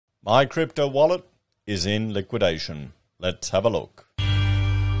myCryptoWallet is in liquidation. Let's have a look.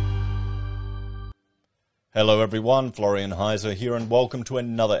 Hello everyone, Florian.Heise here, and welcome to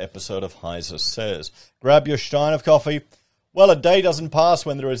another episode of HeiseSays. Grab your stein of coffee. Well, a day doesn't pass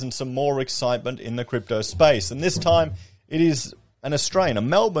when there isn't some more excitement in the crypto space, and this time it is an Australian, a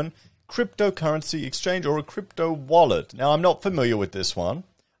Melbourne cryptocurrency exchange, or a crypto wallet. Now, I'm not familiar with this one.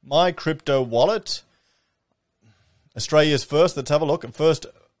 myCryptoWallet, Australia's first, let's have a look, first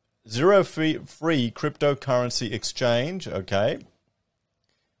zero-free cryptocurrency exchange, okay.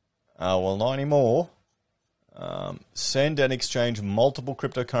 Well, not anymore. Send and exchange multiple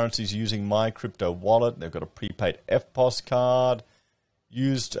cryptocurrencies using myCryptoWallet. They've got a prepaid FPOS card,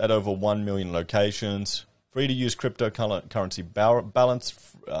 used at over 1 million locations. Free to use cryptocurrency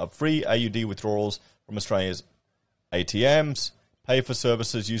balance, free AUD withdrawals from Australia's ATMs, pay for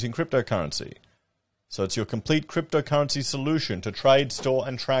services using cryptocurrency. So it's your complete cryptocurrency solution to trade, store,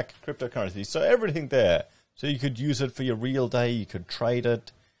 and track cryptocurrency. So everything there. So you could use it for your real day. You could trade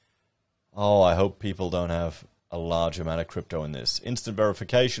it. Oh, I hope people don't have a large amount of crypto in this. Instant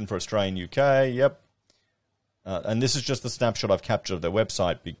verification for Australian UK. Yep. And this is just the snapshot I've captured of their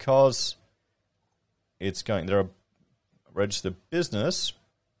website because it's going. They're a registered business.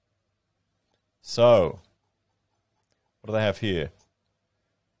 So what do they have here?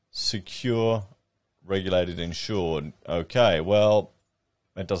 Secure, regulated, insured. Okay, well,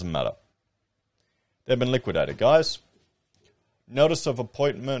 it doesn't matter. They've been liquidated, guys. Notice of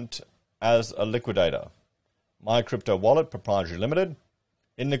appointment as a liquidator. myCryptoWallet, Proprietary Limited,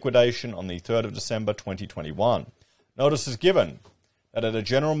 in liquidation on the 3rd of December 2021. Notice is given that at a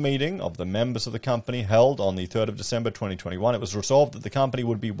general meeting of the members of the company held on the 3rd of December 2021, it was resolved that the company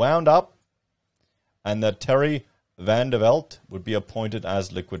would be wound up and that Terry Van der Veld would be appointed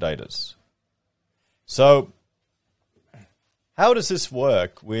as liquidators. So, how does this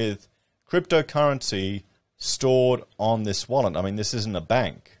work with cryptocurrency stored on this wallet? I mean, this isn't a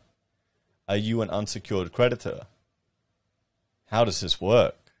bank. Are you an unsecured creditor? How does this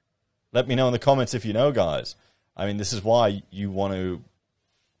work? Let me know in the comments if you know, guys. I mean, this is why you want to...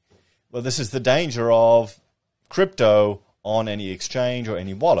 Well, this is the danger of crypto on any exchange or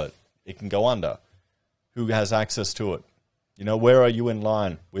any wallet. It can go under. Who has access to it? You know, where are you in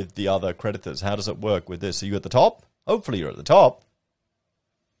line with the other creditors? How does it work with this? Are you at the top? Hopefully you're at the top.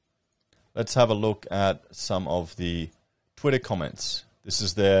 Let's have a look at some of the Twitter comments. This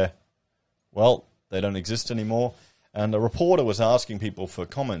is their... Well, they don't exist anymore. And a reporter was asking people for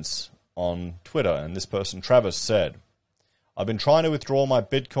comments on Twitter. And this person, Travis, said, I've been trying to withdraw my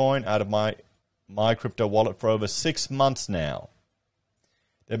Bitcoin out of my crypto wallet for over 6 months now.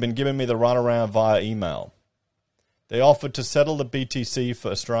 They've been giving me the runaround via email. They offered to settle the BTC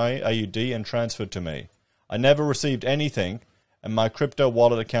for Australia AUD and transfer to me. I never received anything, and my crypto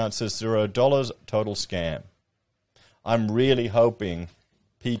wallet account says $0 total scam. I'm really hoping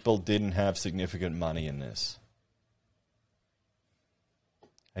people didn't have significant money in this.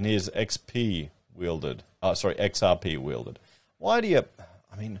 And here's XRP wielded. Why do you...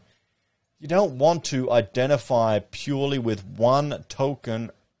 I mean, you don't want to identify purely with one token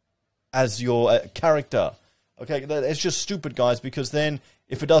as your character. Okay, it's just stupid, guys, because then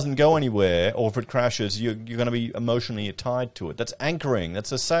if it doesn't go anywhere or if it crashes, you're going to be emotionally tied to it. That's anchoring.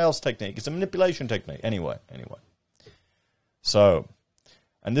 That's a sales technique. It's a manipulation technique. Anyway. So...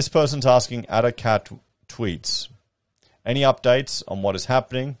 And this person's asking, Adacat tweets, any updates on what is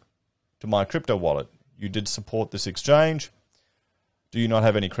happening to my crypto wallet? You did support this exchange. Do you not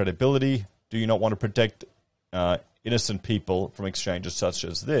have any credibility? Do you not want to protect innocent people from exchanges such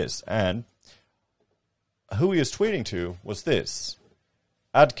as this? And who he is tweeting to was this.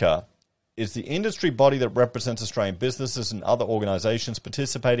 ADCA is the industry body that represents Australian businesses and other organisations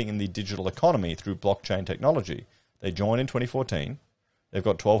participating in the digital economy through blockchain technology. They joined in 2014. They've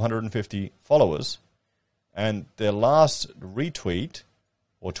got 1,250 followers, and their last retweet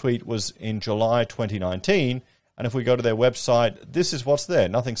or tweet was in July 2019, and if we go to their website, this is what's there.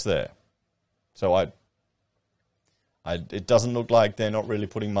 Nothing's there. So it doesn't look like they're not really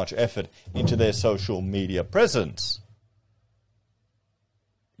putting much effort into their social media presence.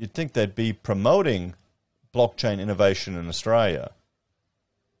 You'd think they'd be promoting blockchain innovation in Australia.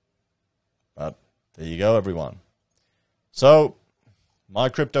 But there you go, everyone. So...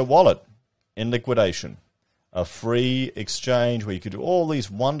 myCryptoWallet in liquidation. A free exchange where you could do all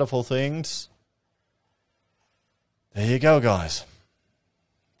these wonderful things. There you go, guys.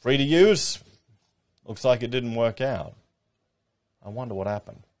 Free to use. Looks like it didn't work out. I wonder what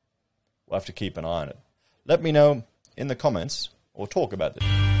happened. We'll have to keep an eye on it. Let me know in the comments or talk about this.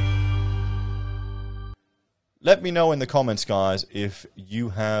 let me know in the comments, guys, if you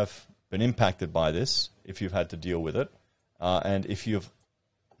have been impacted by this, if you've had to deal with it, and if you've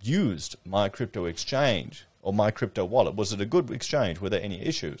used my crypto exchange or my crypto wallet. Was it a good exchange? Were there any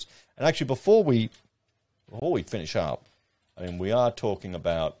issues? And actually, before we finish up, I mean, we are talking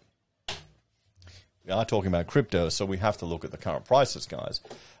about crypto, so we have to look at the current prices, guys.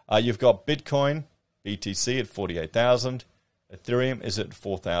 You've got Bitcoin, BTC at 48,000, Ethereum is at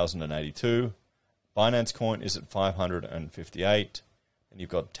 4,082, Binance Coin is at 558, and you've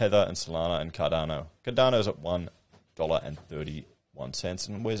got Tether and Solana and Cardano. Cardano's at $1.31,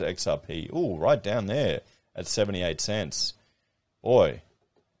 and where's XRP? Oh, right down there at 78 cents. Boy,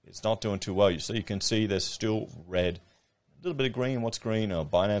 it's not doing too well. So you can see there's still red, a little bit of green. What's green? Oh,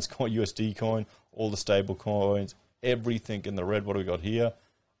 Binance Coin, USD Coin, all the stable coins, everything in the red. What do we got here?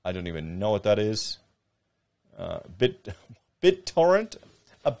 I don't even know what that is. BitTorrent,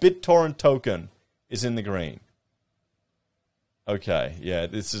 a BitTorrent token is in the green. Okay, yeah,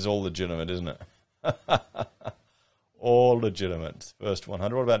 this is all legitimate, isn't it? All legitimate. First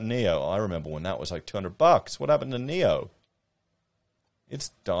 100. What about Neo? I remember when that was like $200. What happened to Neo? It's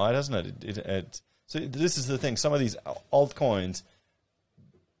died, hasn't it? So this is the thing. Some of these altcoins,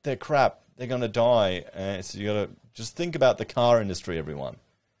 they're crap. They're going to die. So you got to just think about the car industry, everyone.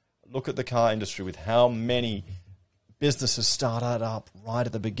 Look at the car industry with how many businesses started up right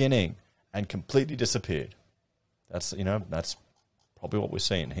at the beginning and completely disappeared. That's probably what we're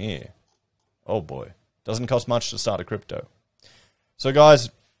seeing here. Oh boy. Doesn't cost much to start a crypto. So guys,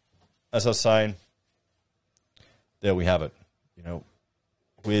 as I was saying, there we have it.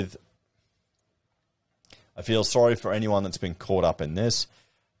 I feel sorry for anyone that's been caught up in this,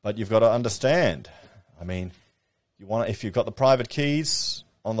 but you've got to understand. I mean, if you've got the private keys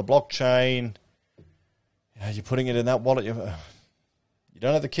on the blockchain, you're putting it in that wallet. You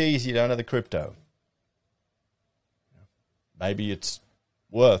don't have the keys, you don't have the crypto. Maybe it's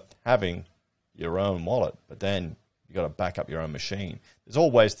worth having your own wallet, but then you got to back up your own machine. There's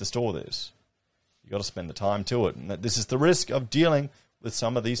all ways to store this. You got to spend the time to it, and this is the risk of dealing with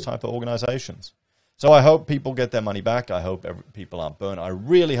some of these type of organizations. So I hope people get their money back. I hope people aren't burned. I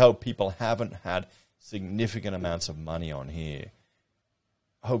really hope people haven't had significant amounts of money on here.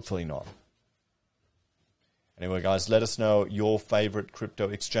 Hopefully not. Anyway, guys, let us know your favorite crypto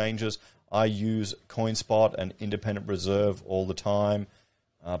exchanges. I use CoinSpot and Independent Reserve all the time,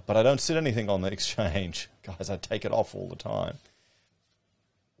 but I don't sit anything on the exchange. Guys, I take it off all the time.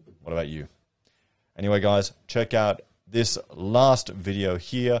 What about you? Anyway, guys, check out this last video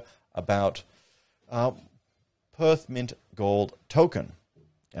here about Perth Mint Gold token.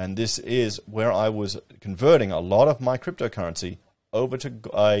 And this is where I was converting a lot of my cryptocurrency over to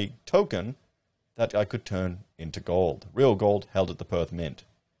a token that I could turn into gold. Real gold held at the Perth Mint.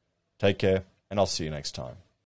 Take care, and I'll see you next time.